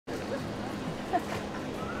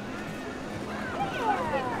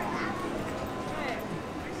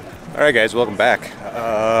Alright guys, welcome back.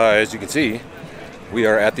 As you can see, we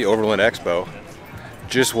are at the Overland Expo.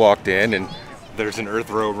 Just walked in and there's an Earth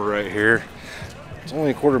Rover right here. It's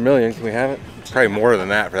only $250,000, can we have it? It's probably more than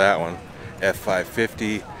that for that one.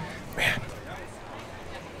 F550, man.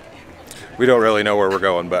 We don't really know where we're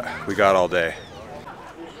going, but we got all day.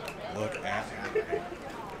 Look at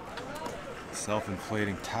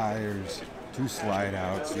self-inflating tires, 2 slide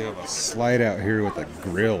outs. You have a slide out here with a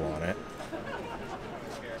grill on it.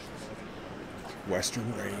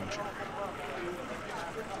 Western Ranger.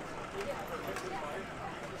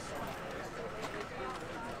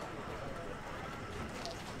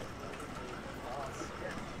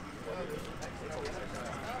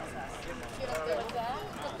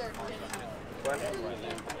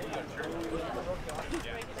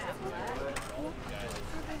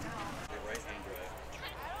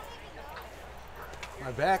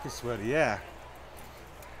 My back is sweaty, yeah.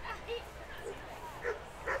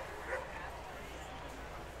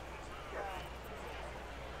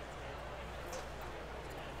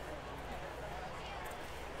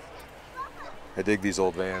 I dig these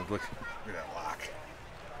old vans. Look at that lock.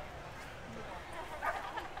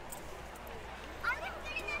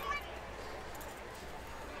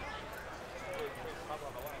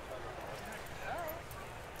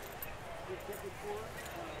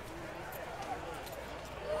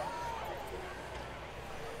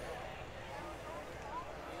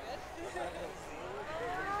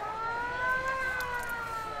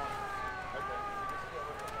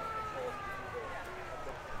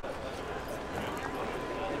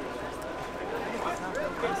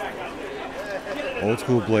 Old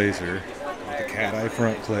school Blazer with the cat eye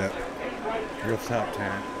front clip, real top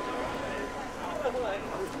tent.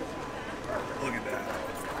 Look at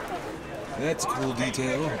that. That's a cool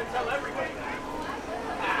detail.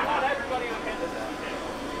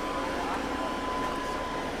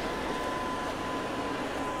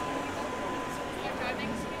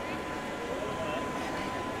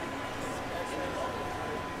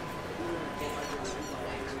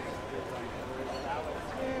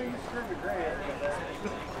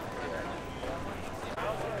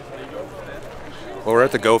 Well, we're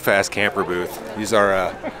at the Go Fast camper booth. These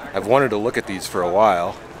are, I've wanted to look at these for a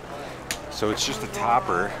while. So it's just a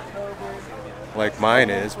topper, like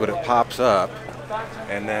mine is, but it pops up.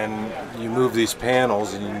 And then you move these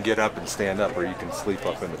panels and you can get up and stand up, or you can sleep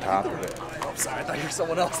up in the top of it. I'm sorry, I thought you were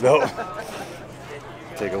someone else. No.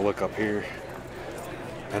 Take a look up here.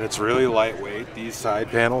 And it's really lightweight. These side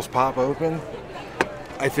panels pop open.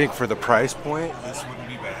 I think for the price point, this wouldn't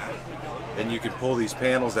be bad. And you can pull these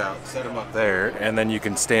panels out, set them up there, and then you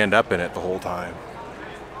can stand up in it the whole time.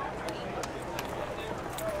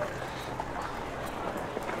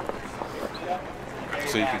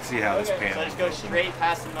 So you can see how this panel. So just go straight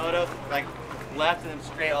past the moto, like left, and then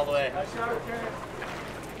straight all the way.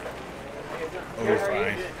 Oh, you're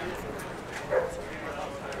fine.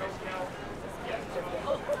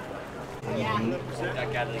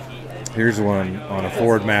 Here's one on a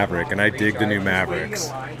Ford Maverick, and I dig the new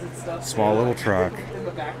Mavericks. Small little truck,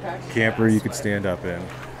 camper you could stand up in.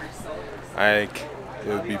 I think it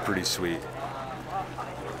would be pretty sweet.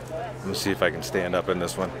 Let me see if I can stand up in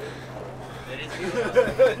this one.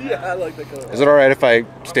 Yeah, I like the color. Is it alright if I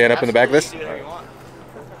stand up in the back of this?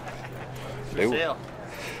 Nope.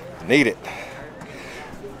 Need it.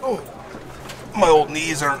 Oh, my old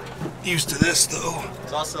knees aren't used to this though.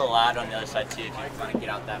 There's also a ladder on the other side too if you want to get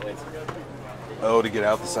out that way. Oh, to get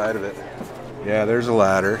out the side of it. Yeah, there's a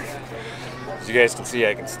ladder. As you guys can see,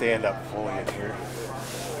 I can stand up fully in here.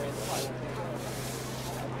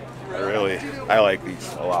 I like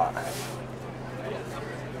these a lot.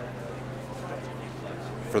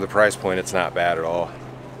 For the price point, it's not bad at all.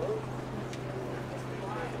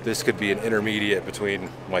 This could be an intermediate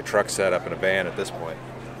between my truck setup and a van at this point.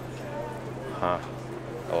 Huh.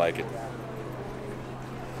 I like it.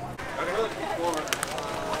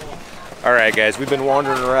 Alright guys, we've been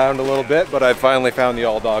wandering around a little bit, but I finally found the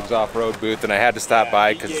All Dogs Off-Road booth, and I had to stop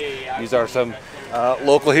by because these are some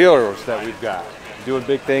local healers that we've got doing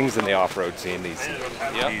big things in the off-road scene these days.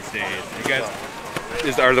 You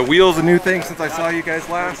guys, are the wheels a new thing since I saw you guys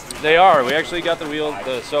last? They are. We actually got the wheels.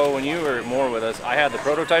 So when you were more with us, I had the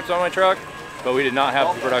prototypes on my truck, but we did not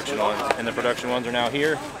have the production ones, and the production ones are now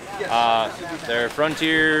here. They're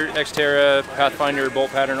Frontier, Xterra, Pathfinder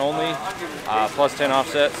bolt pattern only, plus 10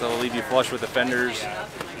 offset, so they'll leave you flush with the fenders.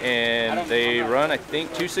 And they run, I think,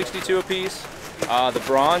 262 a piece. The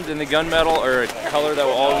bronze and the gunmetal are a color that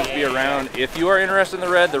will always be around. If you are interested in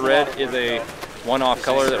the red is a one-off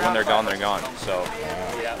color that when they're gone, they're gone. So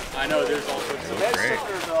I know there's all sorts of. Great.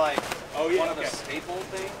 Stickers are like one of the okay. staple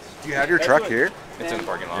things. You have your truck here? It's in the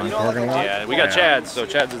parking lot. In the parking lot? Yeah, we got Yeah. Chad's, so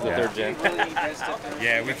Chad's is the third gen.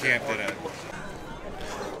 Yeah, we camped at a...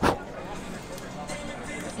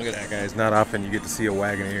 Look at that, guys. Not often you get to see a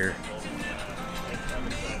Wagoneer.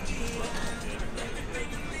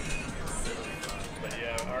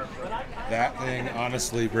 That thing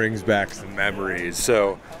honestly brings back some memories.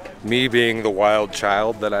 So, me being the wild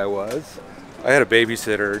child that I was, I had a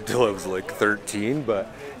babysitter until I was like 13, but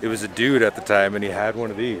it was a dude at the time and he had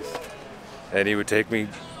one of these. And he would take me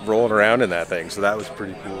rolling around in that thing, so that was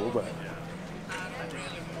pretty cool, but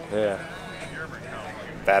yeah.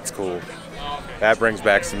 That's cool. That brings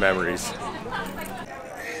back some memories.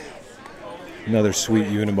 Another sweet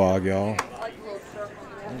Unibog, y'all.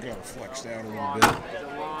 I'm gonna flex down a little bit.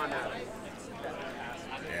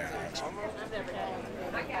 Yeah, that's cool.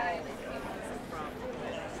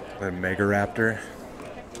 A Mega Raptor.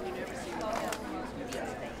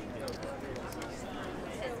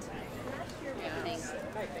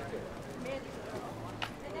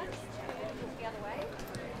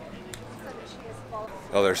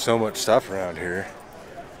 Oh, there's so much stuff around here.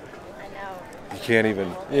 I know. You can't even,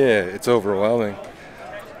 yeah, it's overwhelming.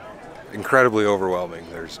 Incredibly overwhelming.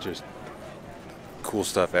 There's just cool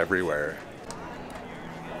stuff everywhere.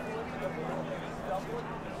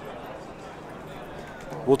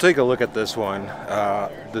 We'll take a look at this one,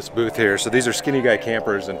 this booth here. So these are Skinny Guy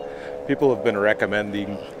campers, and people have been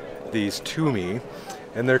recommending these to me,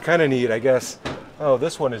 and they're kind of neat, I guess. Oh,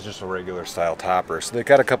 this one is just a regular style topper. So they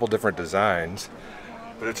got a couple different designs,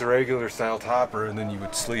 but it's a regular style topper, and then you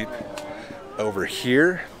would sleep over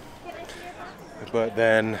here. But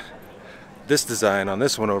then this design on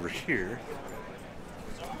this one over here,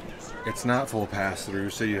 it's not full pass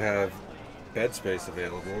through, so you have bed space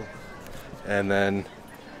available, and then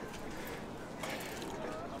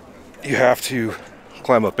you have to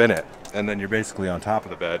climb up in it, and then you're basically on top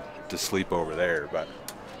of the bed to sleep over there. But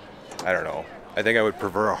I don't know, I think I would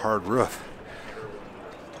prefer a hard roof.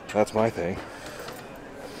 That's my thing.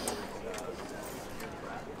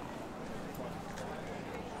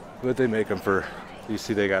 But they make them for, you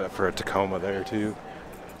see they got it for a Tacoma there too.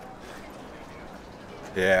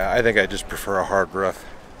 Yeah, I think I just prefer a hard roof.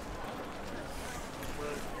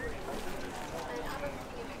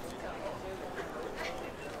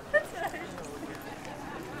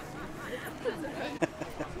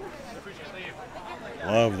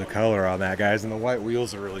 Love the color on that, guys, and the white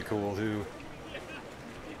wheels are really cool too.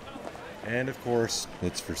 And of course,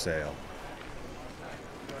 it's for sale.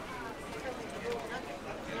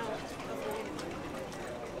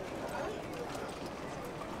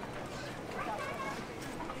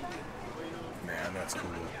 Man, that's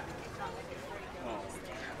cool.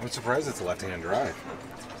 I'm surprised it's a left-hand drive.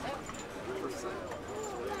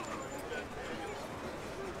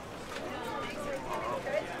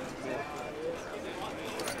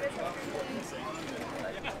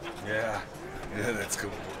 Yeah, that's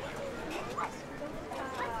cool.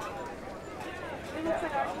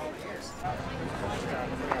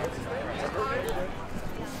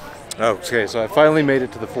 Okay, so I finally made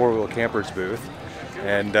it to the four-wheel campers booth,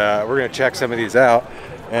 and we're gonna check some of these out.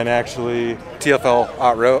 And actually, TFL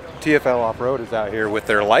Off-Road is out here with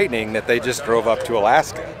their Lightning that they just drove up to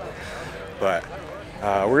Alaska. But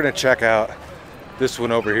we're gonna check out this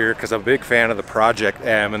one over here because I'm a big fan of the Project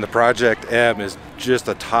M, and the Project M is just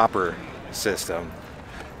a topper system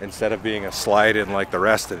instead of being a slide-in like the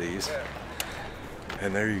rest of these.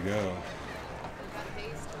 And there you go.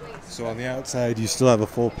 So on the outside, you still have a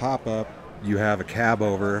full pop-up. You have a cab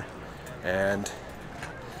over, and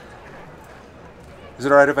is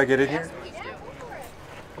it all right if I get in here?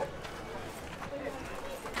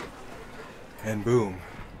 And boom,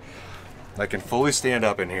 I can fully stand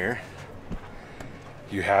up in here.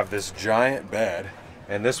 You have this giant bed,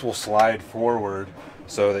 and this will slide forward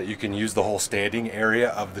so that you can use the whole standing area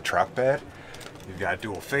of the truck bed. You've got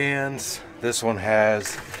dual fans. This one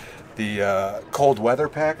has the cold weather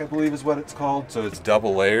pack, I believe is what it's called. So it's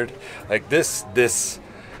double layered. Like this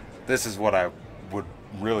is what I would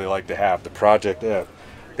really like to have. The Project M.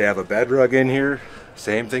 They have a bed rug in here,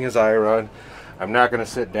 same thing as I run. I'm not going to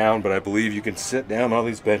sit down, but I believe you can sit down on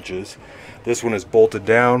these benches. This one is bolted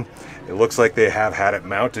down. It looks like they have had it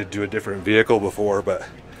mounted to a different vehicle before, but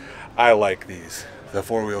I like these, the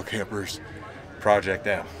four-wheel campers Project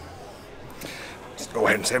M. Let's go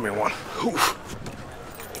ahead and send me one.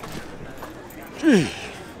 Gee.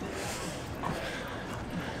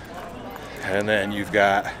 And then you've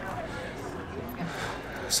got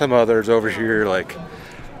some others over here, like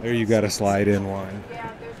there you got a slide-in one.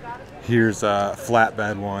 Here's a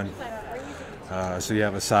flatbed one. So you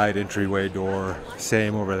have a side entryway door,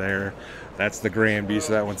 same over there. That's the Granby,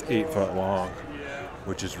 so that one's 8 foot long,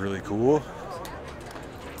 which is really cool.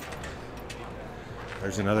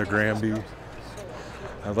 There's another Granby.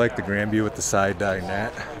 I like the Granby with the side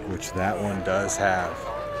dinette, which that one does have.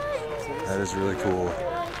 That is really cool.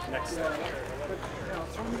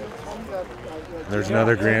 There's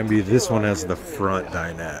another Granby. This one has the front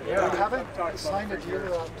dinette. We haven't signed a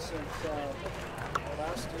dealer up since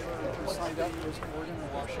last year. We signed up was Oregon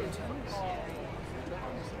and Washington.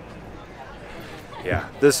 Yeah,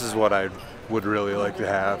 this is what I would really like to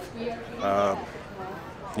have.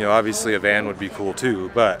 You know, obviously a van would be cool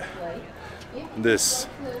too, but this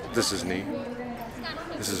is neat.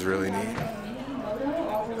 This is really neat.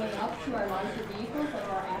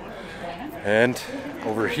 And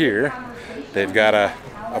over here, they've got a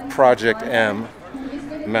Project M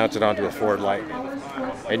mounted onto a Ford Lightning.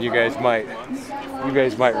 And you guys might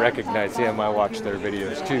recognize him. I watch their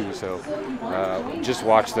videos too, so just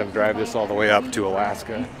watch them drive this all the way up to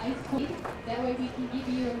Alaska.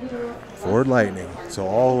 Ford Lightning, so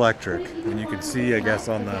all electric. And you can see, I guess,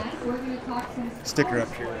 on the sticker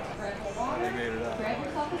up here, they made it up.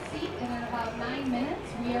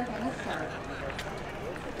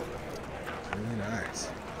 Really nice.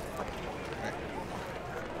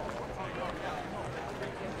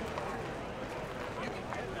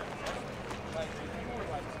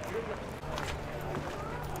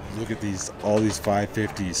 Look at these, all these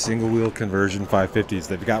 550s, single wheel conversion 550s.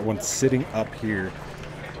 They've got one sitting up here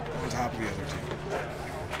on top of the other two.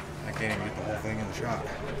 I can't even get the whole thing in the shot.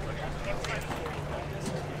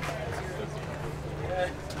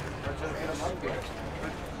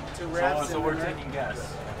 So we're taking guesses.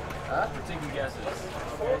 Huh? We're taking guesses.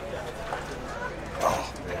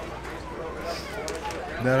 Oh,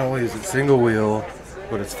 man. Not only is it single wheel,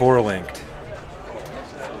 but it's 4-linked.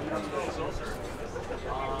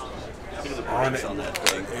 On that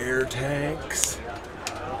thing. Air tanks.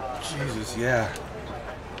 Jesus, yeah.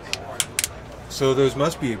 So those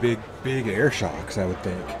must be big air shocks, I would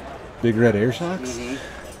think. Big red air shocks?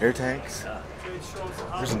 Mm-hmm. Air tanks.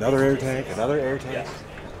 There's another air tank, another air tank.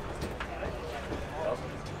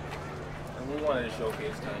 And we wanted to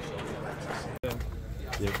showcase kind of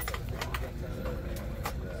Yep.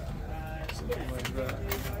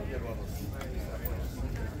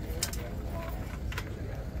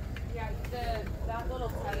 That little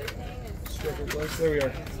tether thing is... There we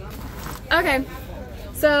are. Okay,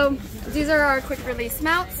 so these are our quick release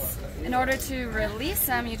mounts. In order to release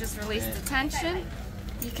them, you just release the tension.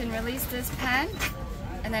 You can release this pen,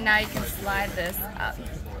 and then now you can slide this up.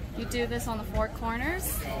 You do this on the 4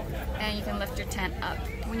 corners, and you can lift your tent up.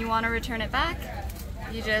 When you want to return it back,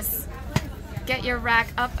 you just get your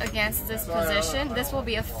rack up against this position. This will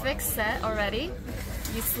be a fixed set already.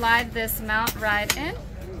 You slide this mount right in,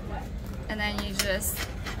 and then you just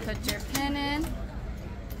put your pin in,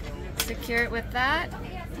 secure it with that,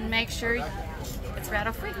 and make sure it's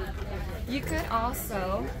rattle free. You could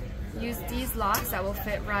also use these locks that will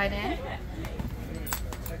fit right in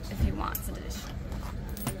if you want.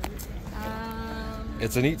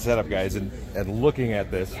 It's a neat setup, guys, and looking at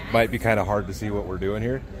this might be kind of hard to see what we're doing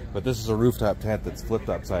here, but this is a rooftop tent that's flipped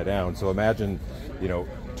upside down. So imagine, you know,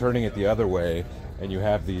 turning it the other way, and you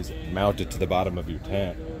have these mounted to the bottom of your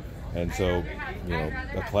tent. And so, you know,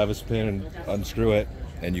 a clevis pin and unscrew it,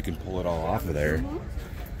 and you can pull it all off of there. Mm-hmm.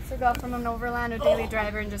 So go from an Overland or daily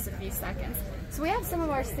driver in just a few seconds. So we have some of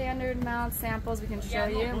our standard mount samples we can show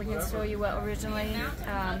you. We can show you what originally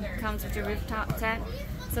comes with your rooftop tent.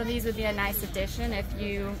 So these would be a nice addition if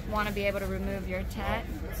you want to be able to remove your tent,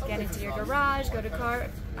 get into your garage, go to car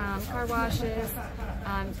washes.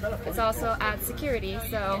 It's also adds security,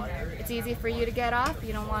 so it's easy for you to get off.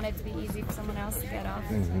 You don't want it to be easy for someone else to get off.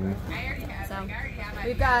 Mm-hmm. So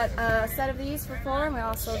we've got a set of these for 4, and we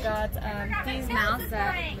also got these mounts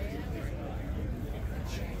that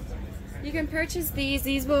you can purchase.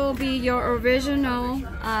 These will be your original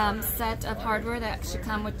set of hardware that should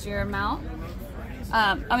come with your mount.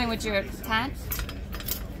 With your tent.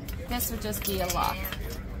 This would just be a lock.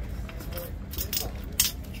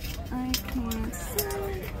 I can't see.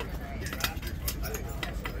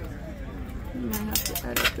 I might have to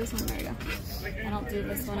edit this one. There you go. I don't do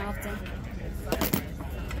this one often.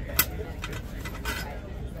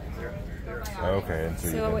 Okay, and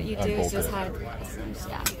so what you do is just hide this.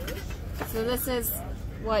 Yeah. So this is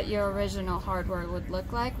what your original hardware would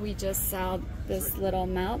look like. We just sell this little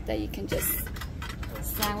mount that you can just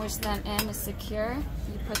sandwich them in to secure.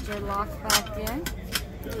 You put your lock back in.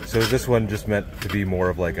 So is this one just meant to be more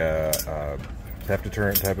of like a theft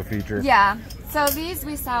deterrent type of feature? Yeah. So these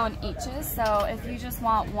we sell in eaches. So if you just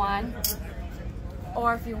want one,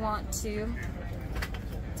 or if you want to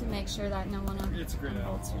make sure that no one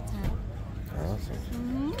unbolts your tent.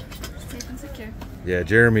 Awesome. Safe and secure. Yeah,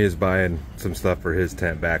 Jeremy is buying some stuff for his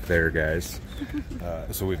tent back there, guys.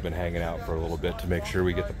 So we've been hanging out for a little bit to make sure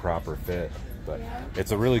we get the proper fit. But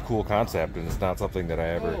it's a really cool concept, and it's not something that I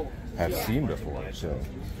ever have seen before. So,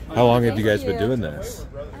 how long have you guys been doing this?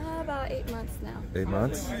 About 8 months now. 8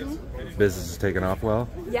 months? Business is taking off well?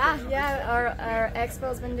 Yeah, our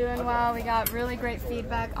expo's been doing well. We got really great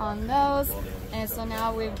feedback on those, and so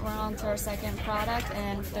now we're on to our second product,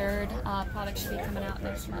 and third product should be coming out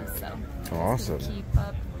next month. So awesome. Keep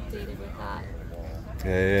updated with that.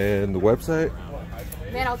 And the website?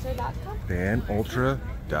 VanUltra.com.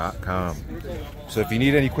 VanUltra.com. So if you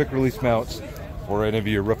need any quick release mounts or any of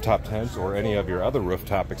your rooftop tents or any of your other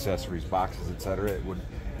rooftop accessories, boxes, etc.,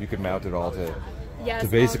 you can mount it all to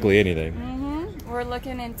basically anything. We're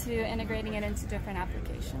looking into integrating it into different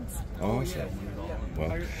applications. Awesome.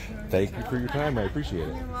 Well, thank you for your time. I appreciate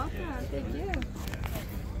it. You're welcome. Thank you.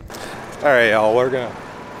 All right, y'all. We're gonna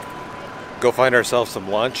go find ourselves some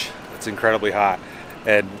lunch. It's incredibly hot,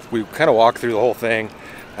 and we kind of walked through the whole thing.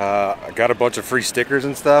 I got a bunch of free stickers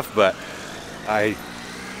and stuff, but I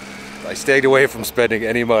stayed away from spending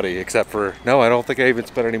any money except for, no, I don't think I even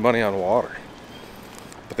spent any money on water.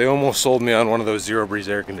 But they almost sold me on one of those Zero Breeze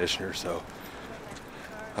air conditioners, so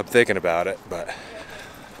I'm thinking about it, but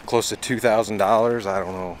close to $2,000, I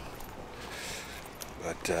don't know.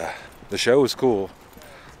 But the show was cool.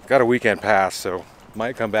 Got a weekend pass, so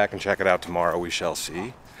might come back and check it out tomorrow, we shall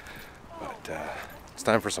see. But it's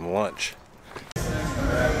time for some lunch.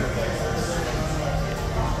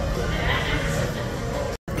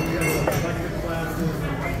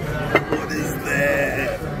 What is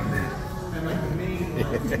that?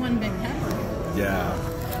 It's one big pepper. Yeah.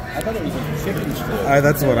 I thought it was a chicken strip.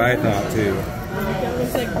 That's what I thought too. That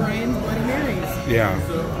looks like Brian's Bloody Marys. Yeah.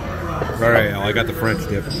 All right, I got the French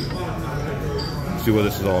dip. Let's see what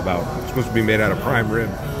this is all about. It's supposed to be made out of prime rib.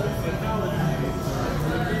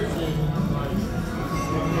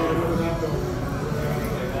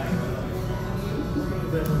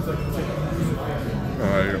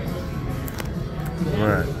 All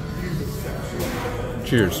right.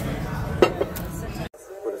 Cheers.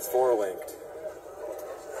 But it's 4-linked.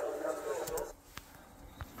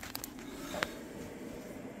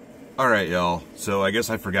 Alright, y'all, so I guess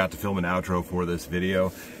I forgot to film an outro for this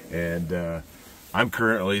video, and I'm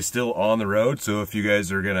currently still on the road, so if you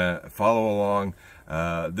guys are gonna follow along,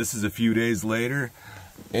 this is a few days later,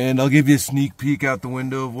 and I'll give you a sneak peek out the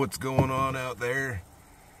window of what's going on out there.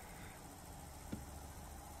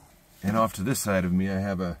 And off to this side of me I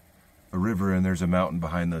have a river, and there's a mountain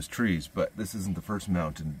behind those trees, but this isn't the first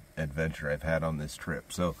mountain adventure I've had on this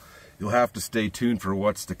trip, so you'll have to stay tuned for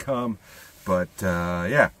what's to come. But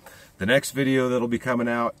yeah, the next video that'll be coming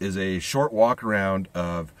out is a short walk around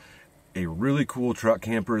of a really cool truck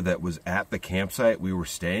camper that was at the campsite we were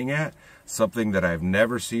staying at, something that I've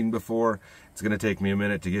never seen before. It's going to take me a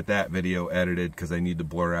minute to get that video edited because I need to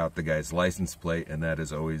blur out the guy's license plate, and that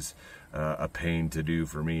is always a pain to do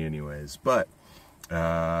for me anyways. But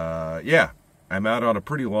yeah, I'm out on a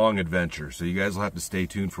pretty long adventure, so you guys will have to stay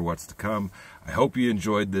tuned for what's to come. I hope you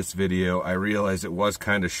enjoyed this video. I realize it was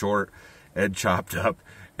kind of short and chopped up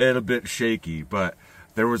and a bit shaky, but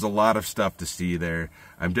there was a lot of stuff to see there.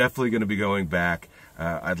 I'm definitely going to be going back.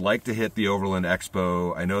 I'd like to hit the Overland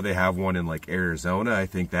Expo. I know they have one in like Arizona. I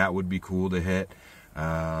think that would be cool to hit.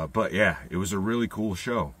 But yeah, it was a really cool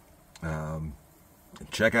show.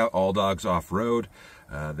 Check out All Dogs Off-Road.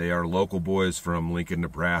 They are local boys from Lincoln,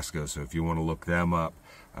 Nebraska, so if you want to look them up,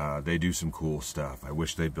 they do some cool stuff. I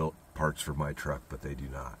wish they built parts for my truck, but they do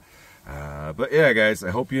not. But yeah, guys, I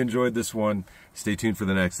hope you enjoyed this one. Stay tuned for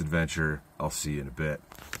the next adventure. I'll see you in a bit.